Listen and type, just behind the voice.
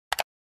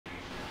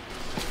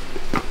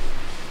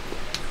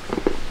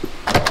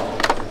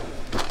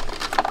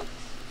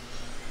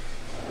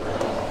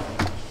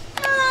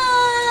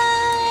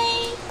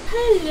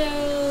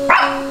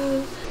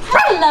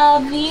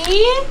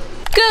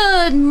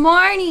Good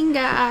morning,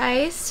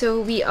 guys! So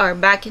we are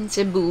back in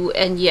Cebu,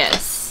 and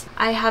yes,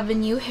 I have a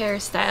new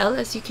hairstyle,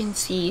 as you can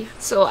see.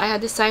 So I had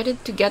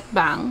decided to get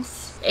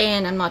bangs,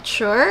 and I'm not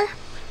sure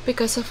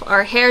because of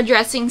our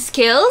hairdressing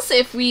skills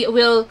if we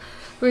will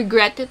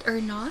regret it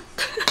or not.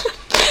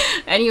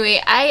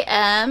 Anyway, I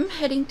am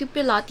heading to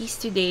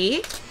Pilates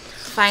today.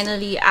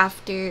 Finally,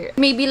 after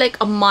maybe like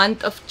a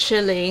month of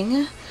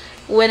chilling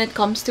when it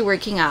comes to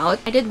working out.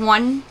 I did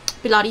one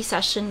Pilates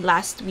session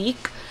last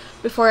week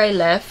before I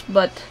left,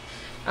 but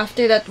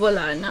after that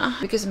wala na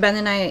because Ben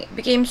and I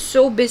became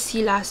so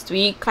busy last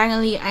week.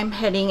 Finally, I'm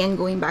heading and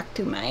going back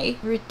to my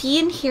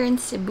routine here in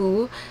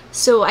Cebu.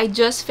 So I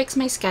just fixed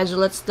my schedule.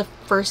 That's the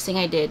first thing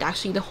I did.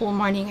 Actually, the whole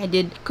morning I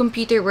did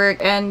computer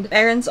work and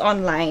errands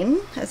online,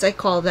 as I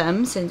call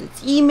them, since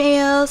it's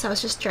emails. I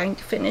was just trying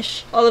to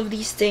finish all of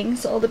these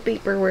things, all the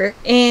paperwork,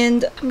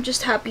 and I'm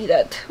just happy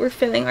that we're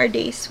filling our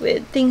days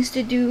with things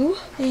to do.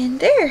 And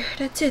there,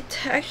 that's it.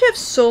 I actually have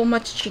so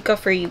much chica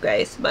for you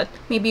guys, but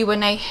maybe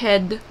when I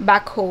head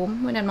back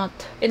home, when I'm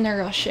not in a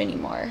rush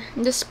anymore.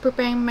 I'm just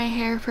preparing my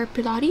hair for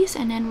Pilates,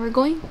 and then we're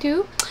going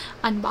to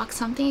unbox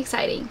something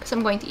exciting because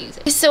I'm going to use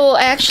it. So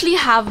I actually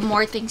have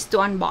more things to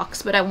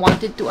unbox, but I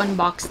wanted to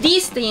unbox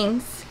these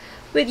things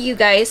with you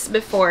guys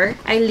before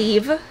I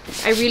leave.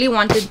 I really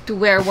wanted to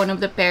wear one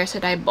of the pairs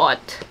that I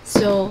bought.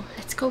 So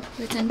let's go.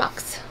 Let's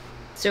unbox.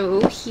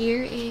 So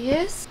here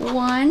is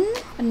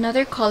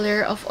another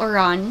color of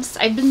orange.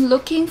 I've been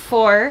looking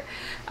for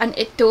an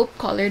taupe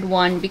colored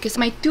one because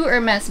my two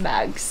Hermes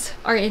bags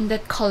are in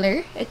that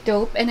color,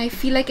 taupe, and I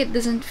feel like it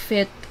doesn't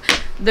fit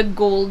the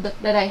gold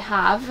that I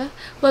have.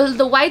 Well,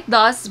 the white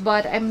does,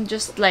 but I'm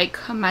just like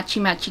a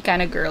matchy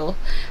kind of girl.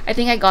 I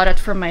think I got it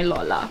from my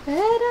Lola.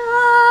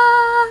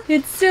 Ta-da!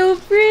 It's so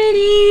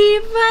pretty!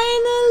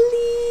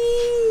 Finally!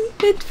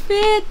 It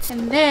fits!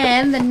 And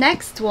then the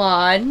next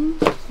one,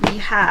 we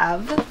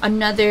have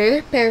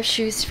another pair of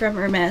shoes from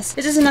Hermes.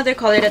 This is another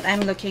color that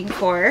I'm looking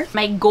for.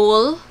 My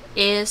goal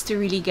is to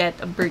really get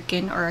a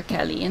Birkin or a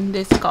Kelly in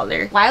this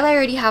color. While I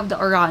already have the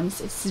orange,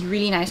 it's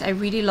really nice. I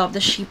really love the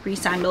sheepy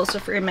sandals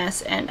of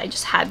Hermes, and I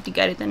just had to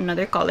get it in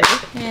another color.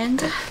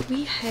 And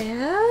we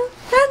have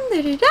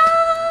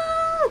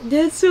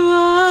this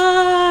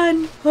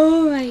one.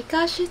 Oh my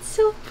gosh, it's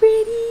so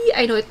pretty.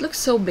 I know it looks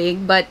so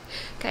big, but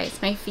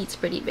guys, my feet's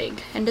pretty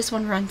big, and this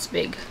one runs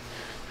big.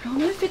 I don't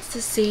know if it's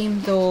the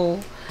same though.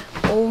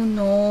 Oh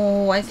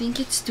no, I think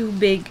it's too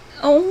big.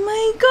 Oh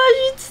my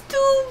gosh, it's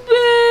too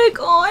big.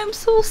 Oh, I'm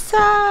so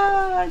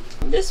sad.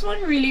 This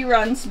one really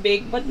runs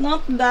big, but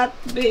not that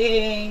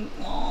big.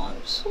 Oh,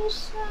 I'm so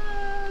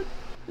sad.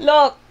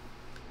 Look.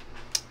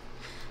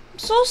 I'm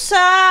so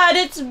sad.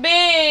 It's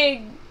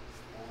big.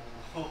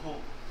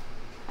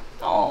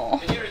 Oh.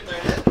 Can you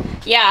return it?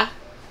 Yeah,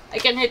 I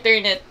can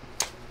return it.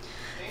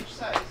 Change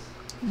size.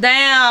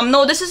 Damn.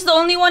 No, this is the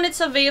only one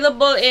it's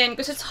available in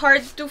because it's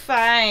hard to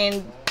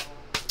find.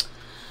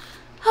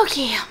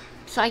 Okay.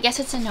 So I guess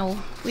it's a no.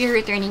 We're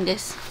returning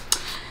this.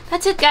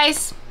 That's it,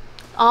 guys.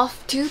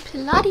 Off to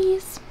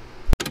Pilates.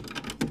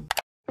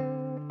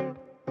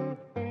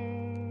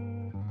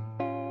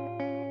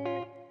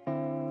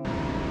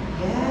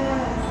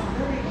 Yes,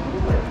 very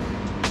good.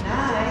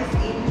 Nice.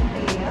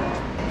 Inhale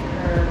and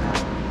curl up.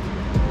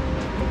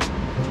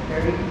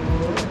 Very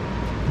good.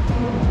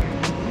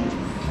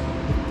 Release.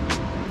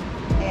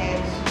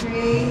 And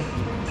straight.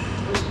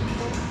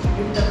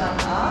 Lift the leg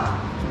up.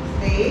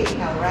 Stay.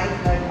 Now right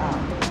leg up.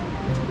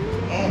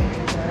 And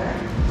return,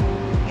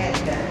 and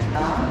then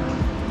down,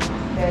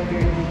 bend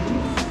your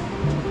knees,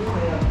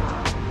 curl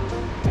up,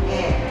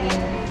 and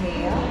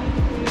inhale,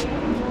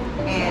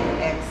 and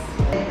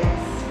exhale,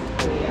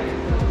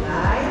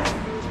 nice,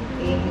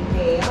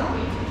 inhale,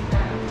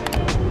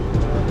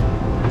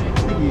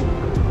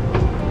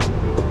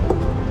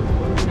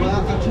 Well,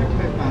 I'll check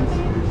my pants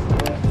first.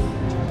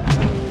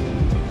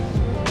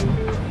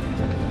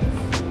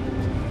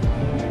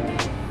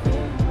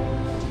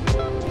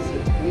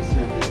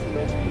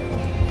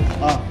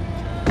 Ah.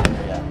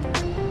 Yeah.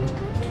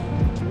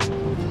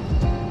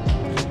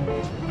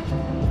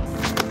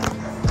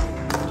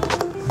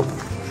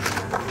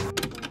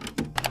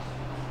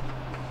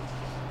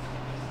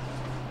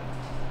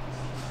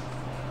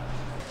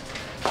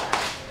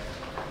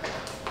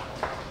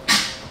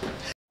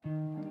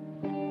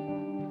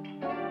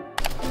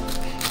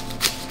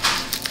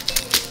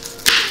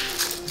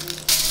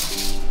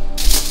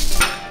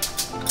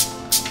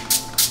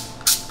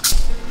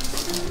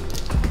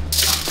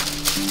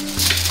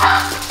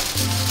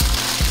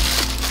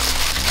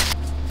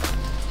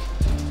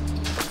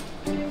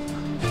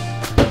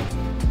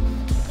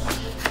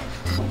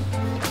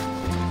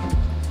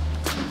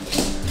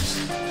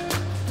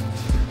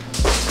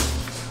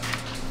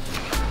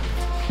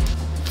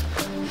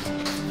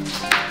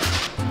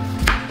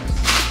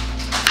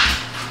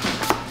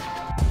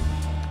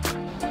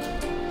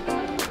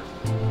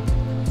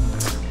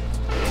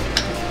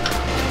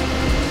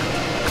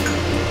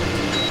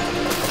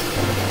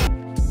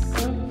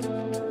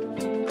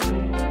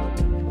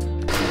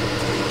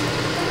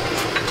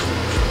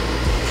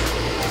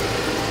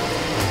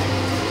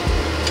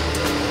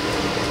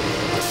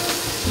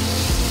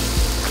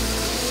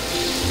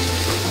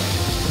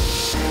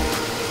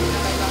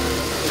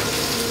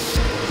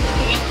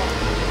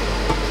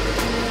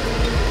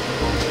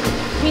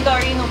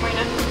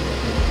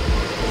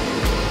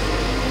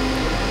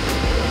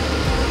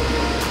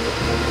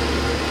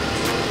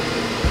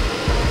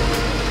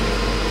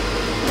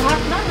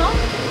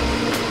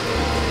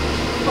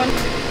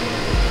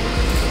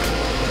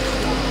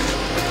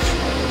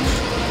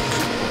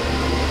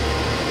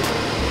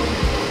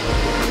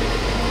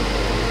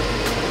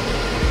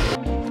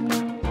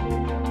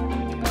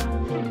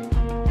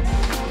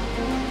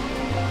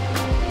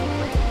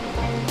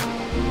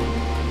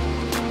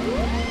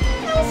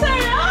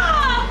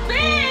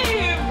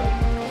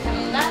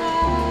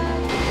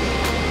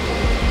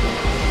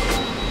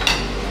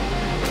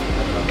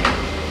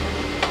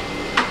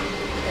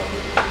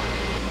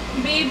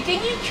 Can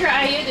you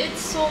try it?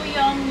 It's so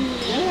yummy.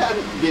 Yeah,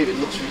 babe, it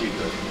looks really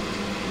good.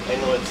 I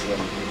know it's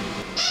yummy.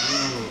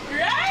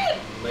 Right?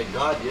 My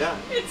God, yeah.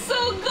 It's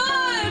so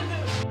good.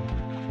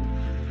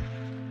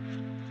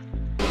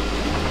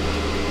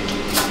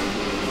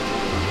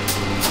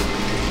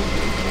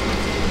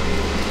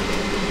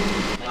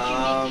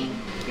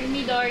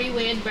 Creamy dory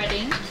with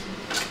breading.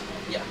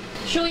 Yeah.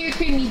 Show your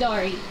creamy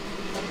dory.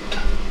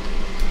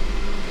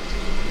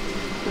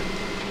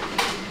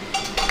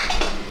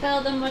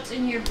 Tell them what's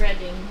in your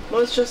breading. No,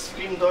 it's just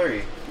cream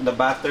dory. The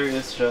batter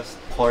is just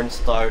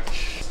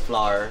cornstarch,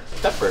 flour,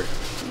 pepper,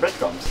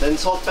 breadcrumbs, then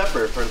salt,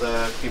 pepper for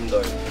the cream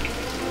dory.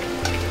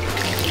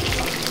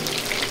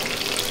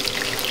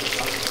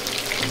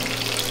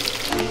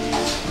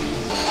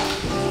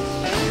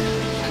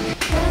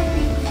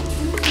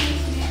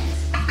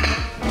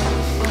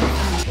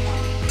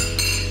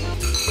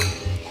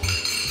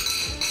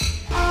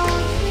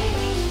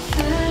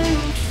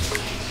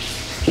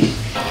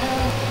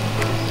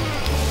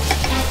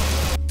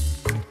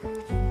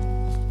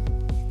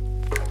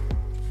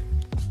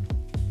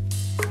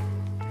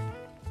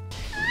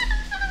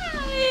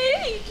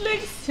 It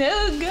looks so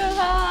good.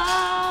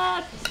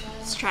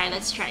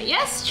 Let's try.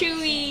 Yes,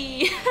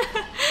 chewy.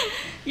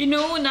 You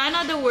know, none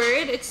of the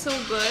word. It's so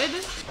good.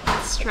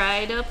 Let's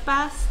try the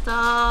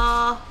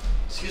pasta.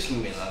 Excuse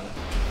me, Milana.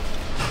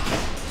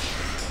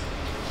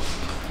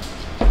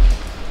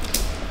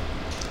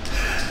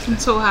 I'm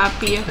so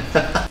happy.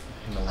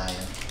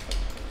 Himalayan.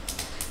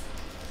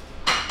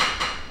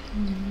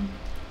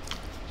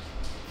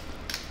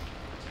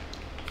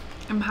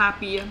 I'm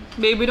happy.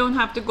 Babe, we don't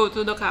have to go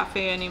to the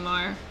cafe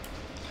anymore.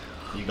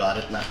 You got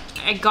it now.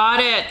 I got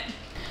it.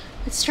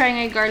 Let's try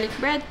my garlic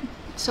bread.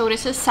 So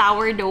this is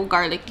sourdough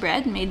garlic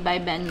bread made by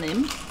Ben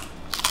Lim.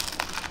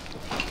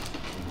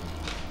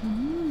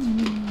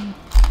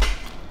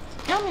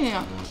 Yummy.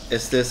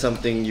 Is this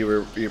something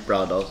you're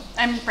proud of?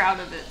 I'm proud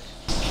of it.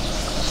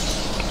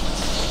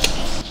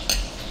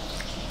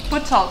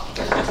 Put salt.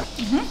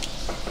 Yeah.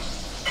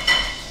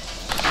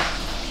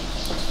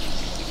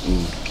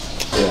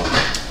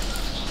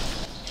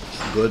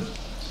 Good.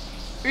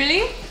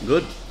 Really?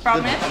 Good.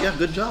 Promise? Good. Yeah,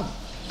 good job.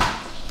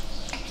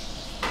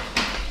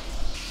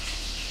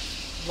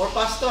 More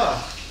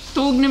pasta.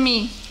 Tug na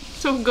me.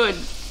 So good.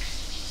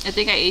 I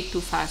think I ate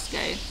too fast,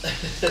 guys.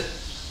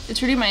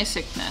 It's really my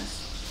sickness.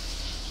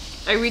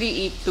 I really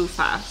eat too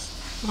fast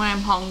when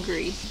I'm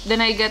hungry. Then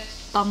I get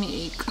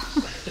tummy ache.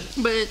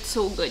 But it's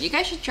so good. You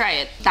guys should try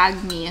it.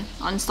 Tag me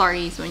on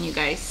stories when you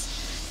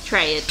guys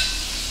try it.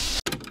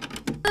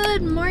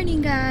 Good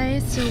morning,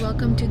 guys. So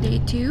welcome to day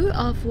 2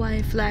 of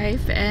Wife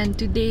Life, and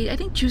today, I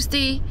think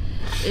Tuesday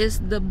is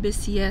the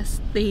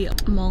busiest day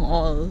among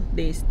all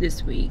days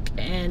this week,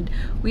 and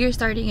we are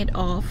starting it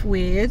off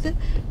with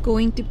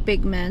going to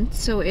Pigment.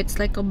 So it's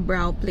like a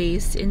brow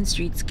place in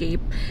Streetscape.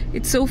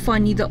 It's so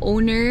funny, the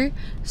owner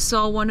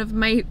saw one of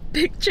my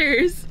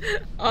pictures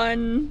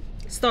on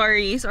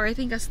stories, or I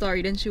think a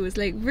story, then she was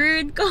like,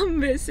 Vern, come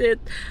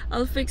visit,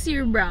 I'll fix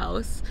your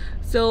brows.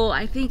 So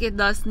I think it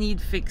does need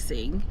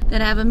fixing.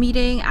 Then I have a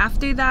meeting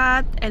after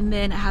that, and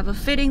then I have a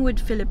fitting with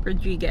Philip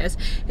Rodriguez.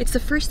 It's the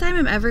first time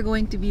I'm ever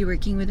going to be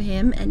working with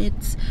him, and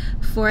it's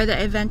for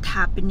the event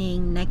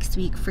happening next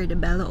week for the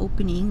Bello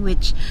opening,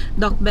 which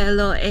Doc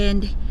Bello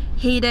and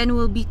Hayden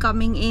will be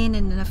coming in,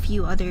 and then a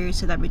few other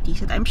celebrities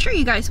that I'm sure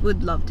you guys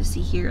would love to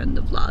see here on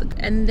the vlog.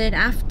 And then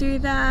after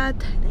that,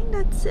 I think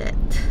that's it.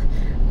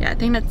 Yeah, I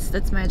think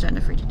that's my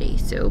agenda for today.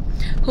 So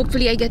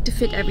hopefully I get to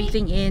fit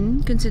everything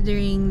in,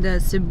 considering the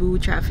Cebu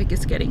traffic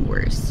is getting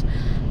worse.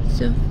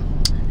 So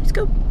let's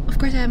go. Of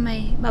course I have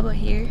my baba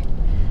here.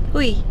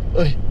 Uy.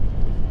 Uy.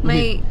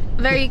 My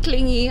very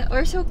clingy,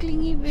 or so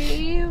clingy,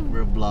 babe.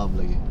 We're a blob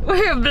lagi.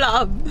 We're a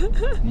blob.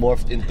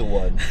 Morphed into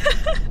one.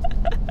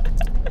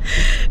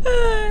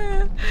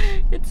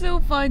 It's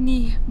so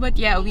funny. But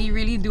yeah, we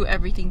really do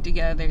everything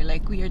together.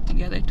 Like, we are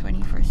together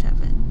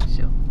 24/7.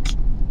 So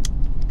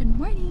good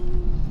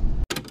morning.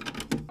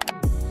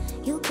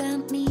 You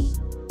got me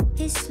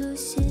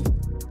exclusive.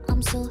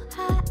 I'm so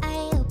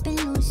high up and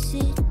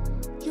lucid.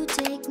 You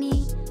take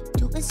me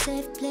to a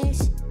safe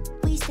place.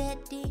 We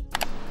steady.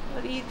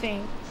 What do you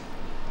think?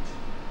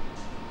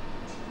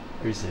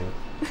 You're same.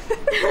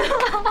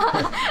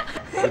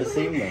 We're the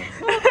same now.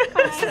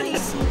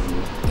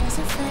 There's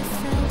a fight,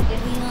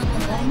 we on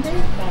the line.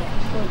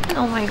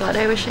 Oh my god,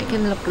 I wish I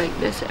can look like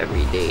this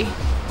every day.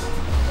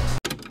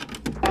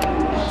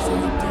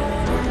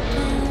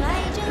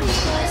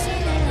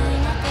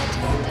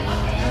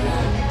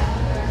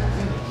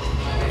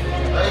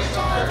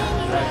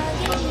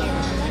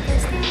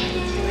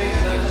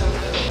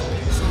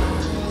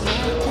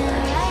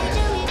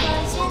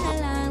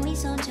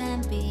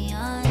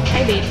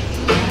 Hi babe.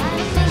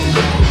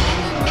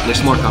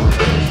 There's more coming.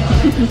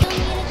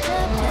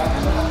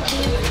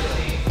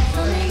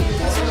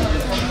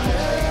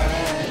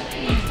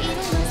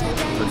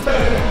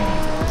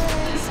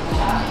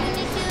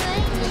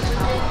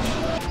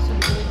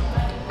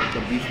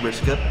 The beef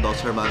brisket, Dos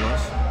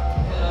Hermanos.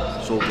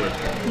 So good.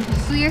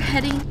 We are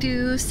heading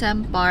to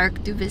Sam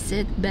Park to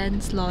visit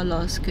Ben's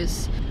Lolos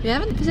because we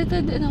haven't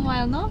visited in a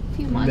while, no? A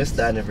few months. Missed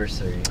the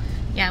anniversary.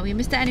 Yeah, we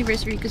missed the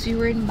anniversary because we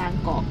were in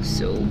Bangkok.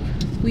 So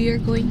we are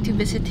going to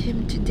visit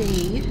him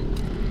today.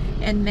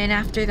 And then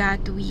after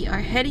that, we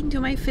are heading to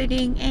my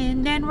fitting.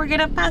 And then we're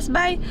gonna pass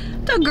by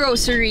the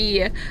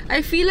grocery.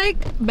 I feel like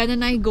Ben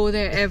and I go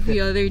there every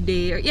other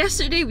day.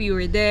 Yesterday we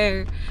were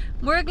there.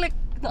 More like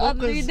the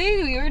other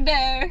day we were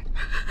there.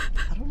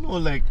 I don't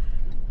know, like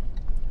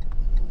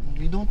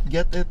we don't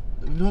get it.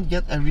 We don't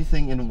get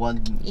everything in one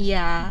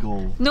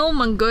go. No,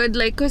 man, good.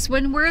 Like, cause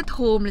when we're at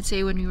home, let's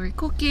say when we were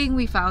cooking,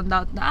 we found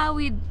out na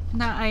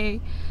ay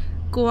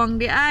kuwang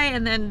di ay,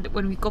 and then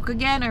when we cook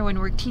again or when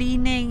we're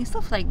cleaning,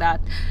 stuff like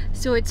that.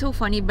 So it's so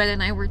funny. Ben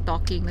and I were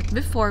talking like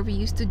before we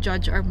used to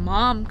judge our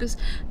mom because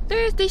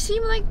they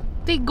seem like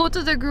they go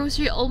to the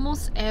grocery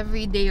almost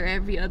every day or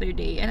every other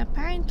day, and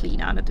apparently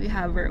now that we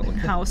have our own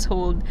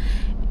household,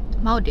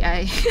 mao di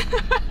ay.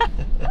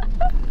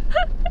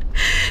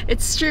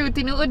 It's true,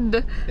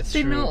 tinuod. It's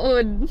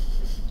tinuod.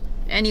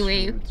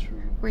 Anyway, It's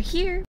true. we're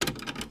here.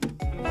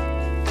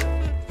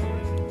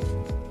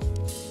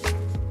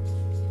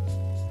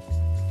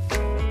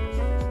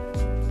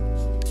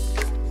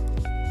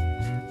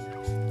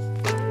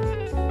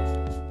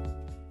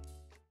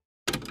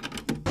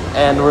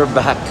 And we're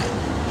back.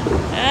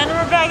 And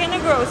we're back in the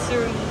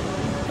grocery.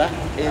 Back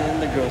in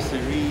the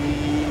grocery.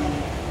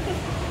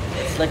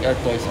 It's like our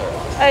Toys R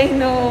Us. I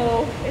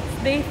know.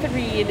 It's day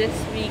 3 this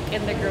week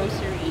in the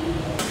grocery.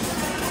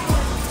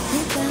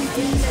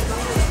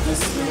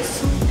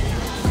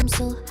 I'm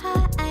so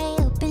high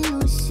up and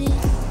lucid.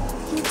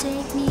 You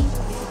take me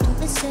to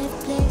a safe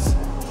place.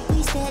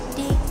 We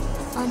steady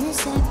on the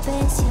same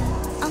pace.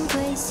 Yeah, I'm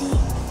crazy.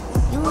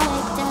 You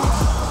like that?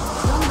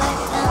 Don't back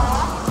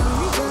down.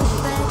 Only go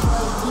back.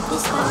 Keep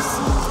it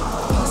spicy.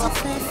 It's a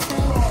fat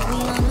fact. We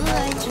on the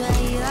right track.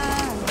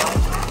 Yeah.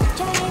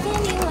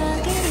 Driving you out,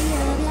 getting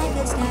up like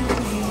a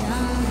stallion.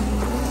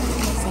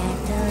 Set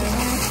the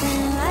left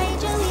and right.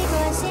 Julie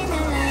crossing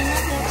the line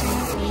like a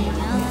champion.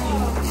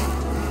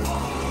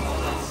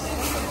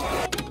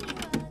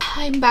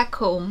 I'm back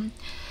home.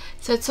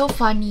 So it's so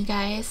funny,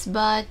 guys,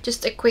 but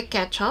just a quick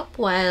catch up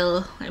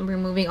while I'm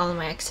removing all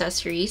my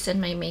accessories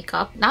and my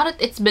makeup. Now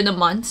that it's been a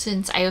month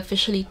since I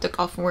officially took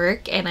off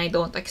work and I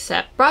don't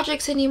accept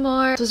projects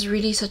anymore, it was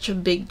really such a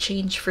big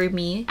change for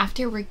me.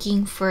 After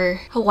working for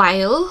a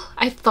while,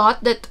 I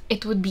thought that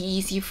it would be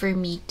easy for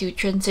me to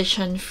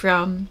transition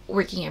from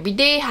working every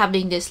day,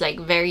 having this like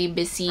very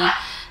busy,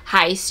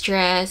 high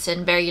stress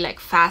and very like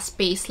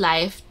fast-paced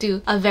life,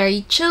 to a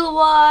very chill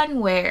one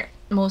where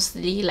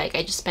mostly like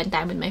I just spend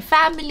time with my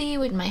family,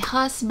 with my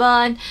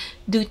husband,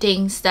 do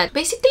things that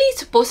basically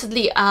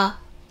supposedly a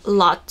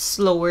lot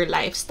slower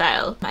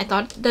lifestyle. I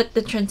thought that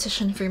the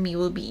transition for me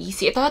will be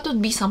easy. I thought it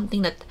would be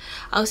something that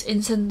I was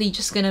instantly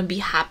just gonna be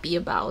happy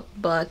about,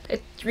 but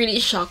it really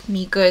shocked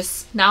me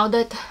because now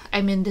that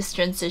I'm in this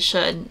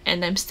transition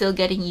and I'm still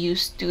getting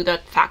used to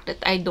that fact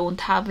that I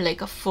don't have like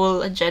a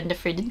full agenda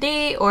for the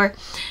day, or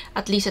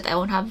at least that I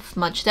won't have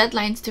much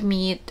deadlines to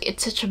meet,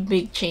 it's such a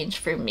big change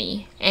for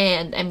me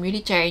and I'm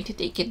really trying to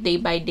take it day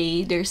by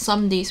day. There's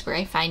some days where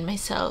I find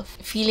myself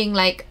feeling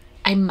like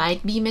I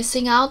might be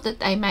missing out,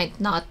 that I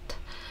might not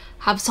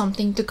have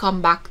something to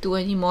come back to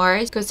anymore.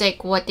 Because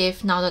like, what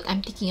if now that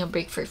I'm taking a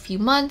break for a few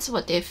months,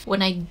 what if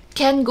when I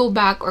can go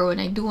back or when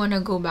I do want to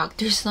go back,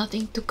 there's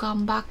nothing to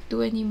come back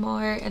to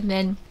anymore? And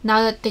then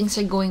now that things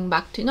are going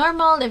back to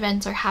normal,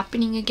 events are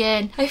happening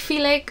again, I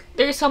feel like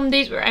there's some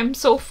days where I'm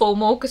so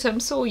FOMO because I'm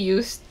so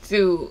used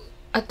to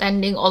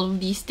attending all of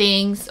these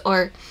things,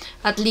 or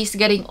at least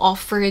getting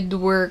offered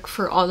work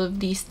for all of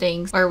these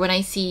things. Or when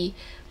I see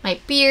my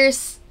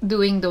peers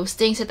doing those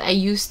things that I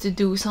used to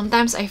do,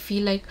 sometimes I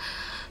feel like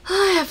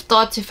I have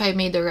thoughts if I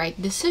made the right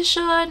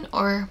decision,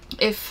 or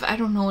if, I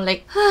don't know,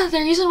 like the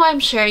reason why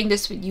I'm sharing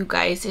this with you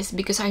guys is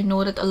because I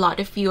know that a lot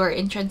of you are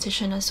in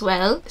transition as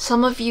well.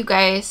 Some of you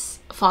guys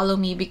follow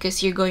me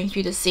because you're going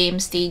through the same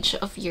stage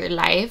of your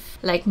life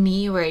like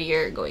me, where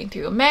you're going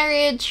through a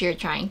marriage, you're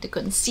trying to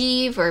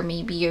conceive, or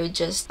maybe you're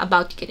just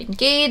about to get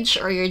engaged,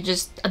 or you're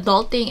just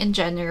adulting in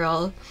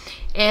general.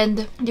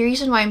 And the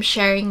reason why I'm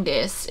sharing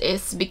this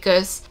is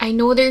because I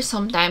know there's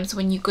sometimes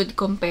when you could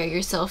compare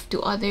yourself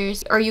to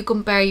others, or you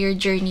compare your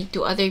journey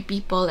to other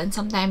people, and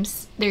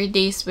sometimes there are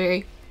days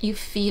where you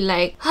feel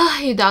like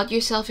you doubt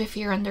yourself if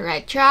you're on the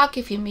right track,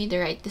 if you made the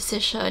right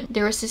decision.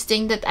 There was this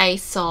thing that I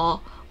saw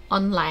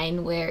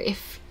online where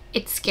if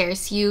it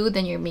scares you,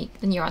 then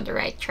you're on the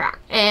right track.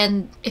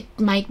 And it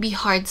might be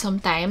hard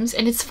sometimes,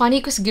 and it's funny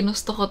because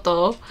ginusto ko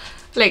to.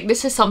 Like,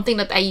 this is something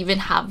that I even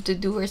have to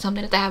do, or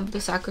something that I have to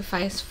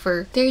sacrifice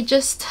for. I'm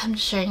just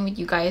sharing with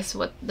you guys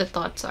what the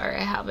thoughts are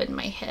I have in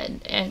my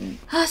head. And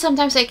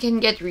sometimes I can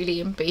get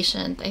really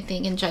impatient. I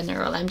think in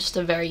general, I'm just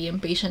a very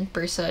impatient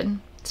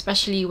person,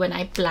 especially when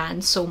I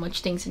plan so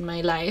much things in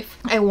my life.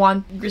 I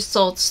want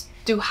results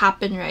to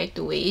happen right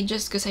away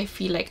just because I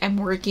feel like I'm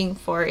working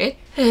for it.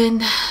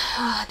 And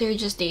there are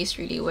just days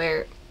really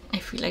where I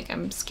feel like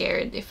I'm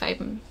scared if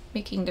I'm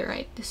making the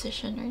right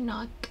decision or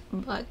not.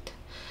 But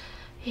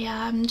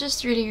yeah, I'm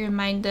just really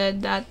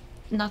reminded that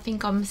nothing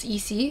comes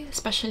easy,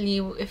 especially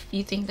if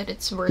you think that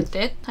it's worth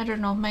it. I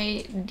don't know,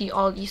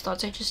 all these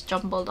thoughts are just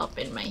jumbled up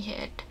in my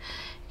head.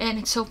 And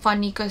it's so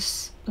funny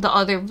because the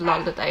other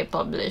vlog that I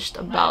published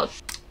about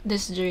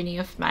this journey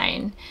of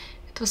mine,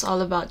 it was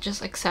all about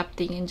just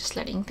accepting and just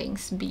letting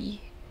things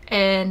be.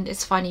 And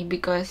it's funny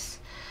because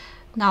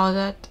now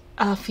that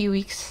a few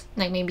weeks,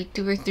 like maybe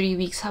 2 or 3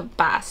 weeks have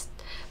passed,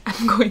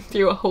 I'm going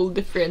through a whole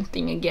different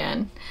thing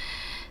again.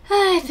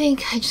 I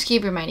think I just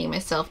keep reminding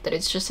myself that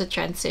it's just a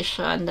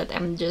transition, that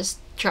I'm just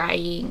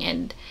trying,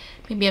 and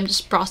maybe I'm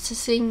just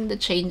processing the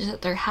changes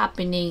that are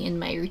happening in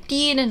my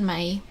routine and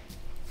my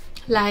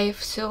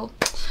life. So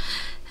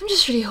I'm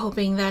just really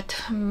hoping that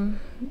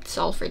it's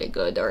all for the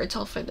good, or it's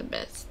all for the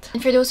best.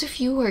 And for those of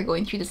you who are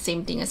going through the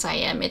same thing as I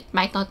am, it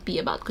might not be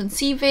about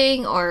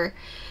conceiving, or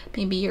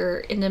maybe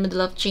you're in the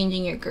middle of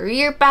changing your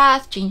career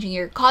path, changing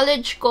your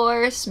college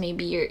course,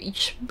 maybe you're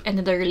each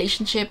ended a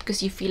relationship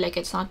because you feel like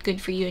it's not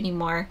good for you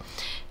anymore.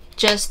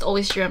 Just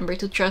always remember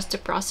to trust the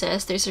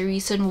process. There's a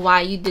reason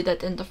why you did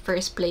that in the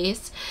first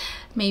place.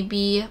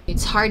 Maybe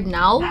it's hard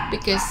now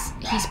because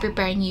he's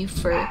preparing you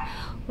for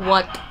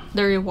what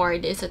the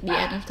reward is at the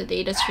end of the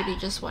day. That's really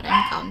just what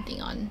I'm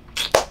counting on.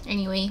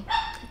 Anyway,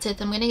 that's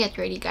it. I'm gonna get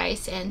ready,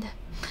 guys, and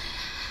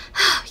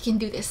we can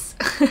do this.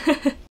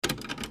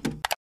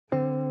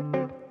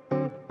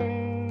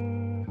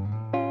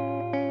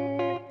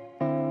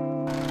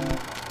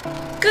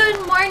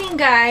 Good morning,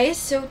 guys.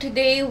 So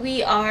today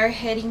we are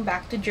heading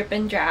back to Drip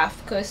and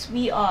Draft because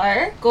we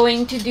are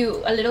going to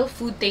do a little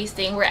food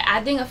tasting. We're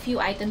adding a few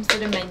items to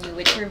the menu,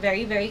 which we're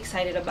very, very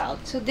excited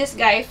about. So this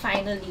guy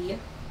finally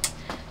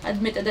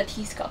admitted that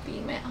he's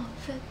copying my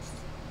outfits.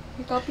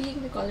 You're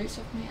copying the colors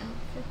of my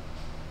outfit.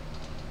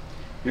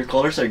 Your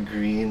colors are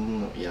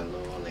green,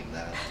 yellow, like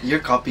that. You're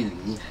copying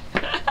me.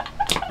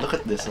 Look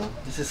at this one.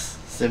 This is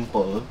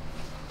simple.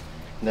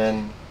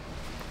 Then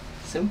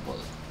simple.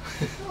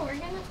 No, we're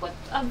gonna put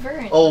a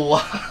vern. Oh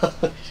wow.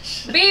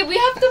 Babe, we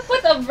have to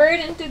put a vern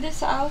into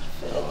this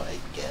outfit. Oh my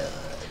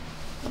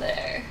god.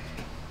 There.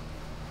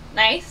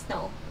 Nice?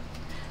 No.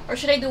 Or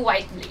should I do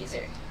white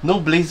blazer? No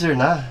blazer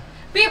na.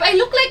 Babe, I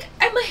look like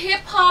I'm a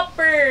hip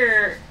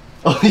hopper.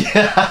 Oh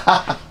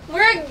yeah.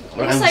 We're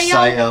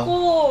sayaw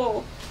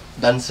ko.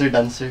 Dancer,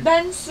 dancer.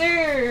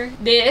 Dancer.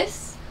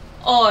 This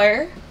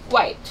or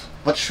white.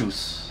 What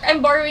shoes?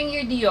 I'm borrowing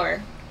your Dior.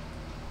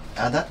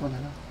 Ah, that one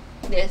na.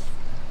 This.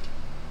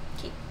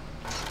 Okay.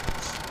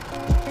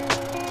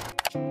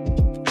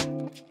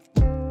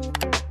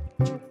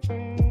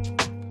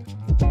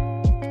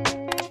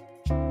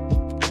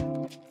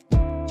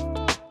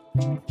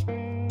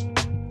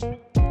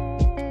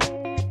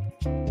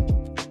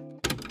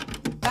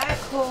 Back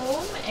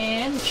home,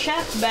 and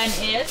Chef Ben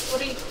is,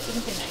 what are you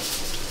cooking tonight?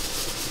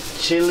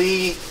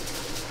 Chili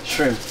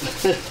shrimp.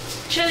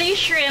 Chili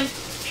shrimp.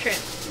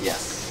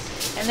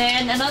 Yes. And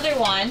then another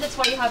one, that's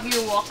why you have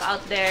your wok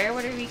out there.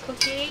 What are we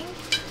cooking?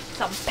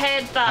 Some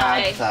pad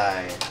thai. Pad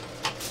thai.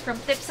 From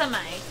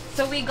Tipsamay.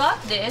 So we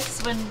got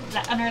this on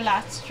our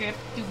last trip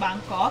to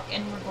Bangkok,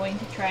 and we're going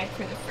to try it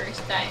for the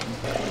first time.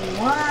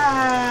 Wow!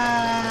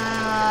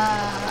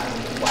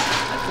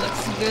 Wow, it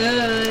looks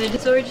good.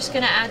 So we're just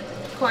gonna add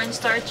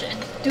cornstarch and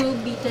 2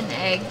 beaten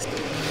eggs.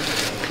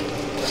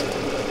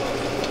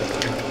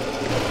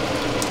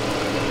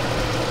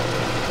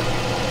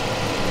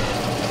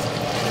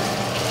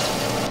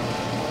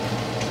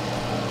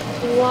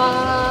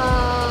 Wow!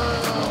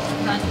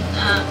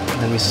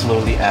 Then we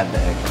slowly add the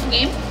egg.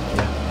 Game?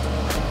 Yeah.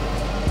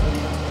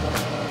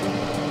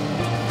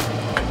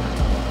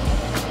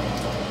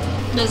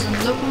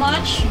 Doesn't look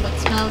much, but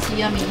smells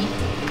yummy.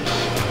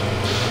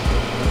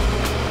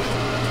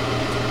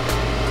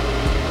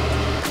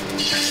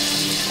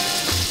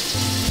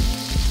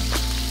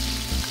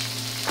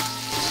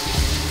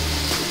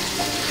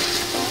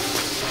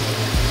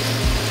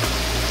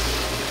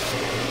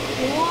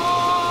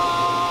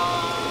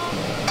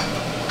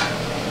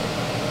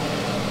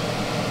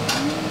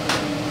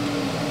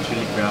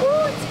 Chili crab.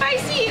 Ooh, it's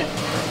spicy!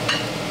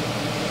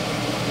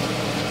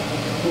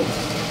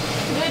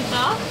 Good,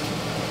 no?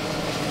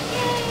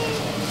 Yay!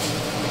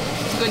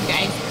 It's good,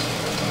 guys.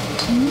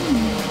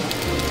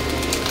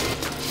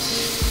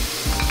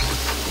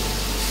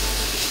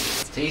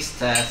 Taste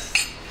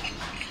test.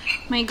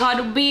 My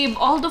god, babe,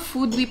 all the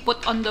food we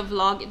put on the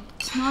vlog,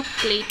 it's not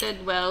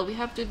plated well. We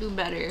have to do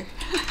better.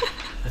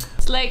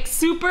 It's like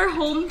super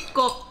home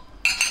cooked.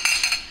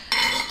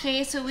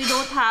 Okay, so we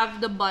don't have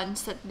the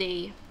buns that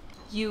they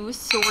use,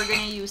 so we're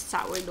gonna use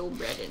sourdough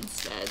bread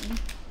instead.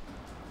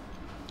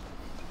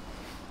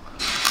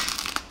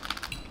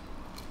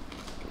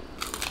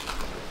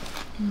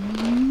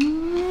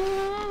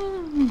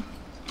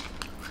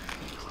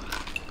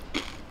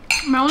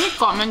 My only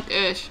comment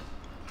is,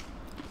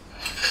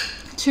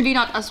 it's really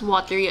not as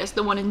watery as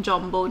the one in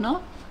Jumbo,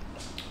 no?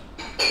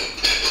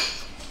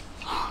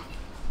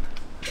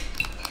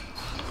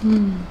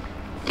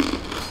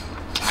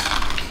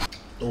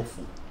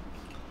 Tofu.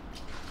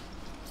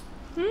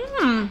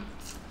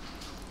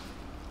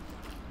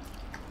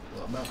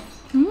 bad.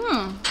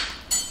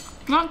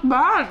 Not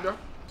bad.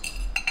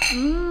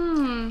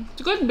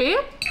 It's good, babe.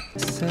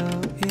 So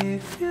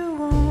if you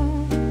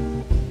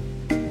want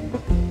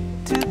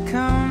to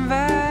come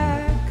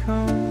back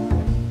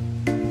home,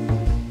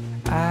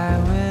 I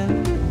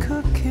will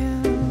cook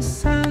you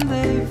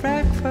Sunday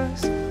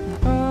breakfast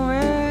for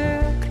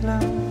we're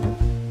long.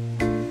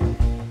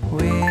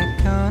 We're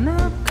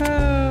gonna go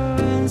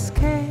and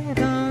skate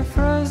on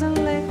frozen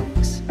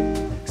lakes,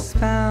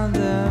 spend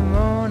the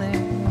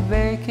morning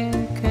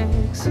baking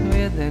cakes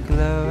with the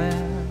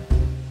glowing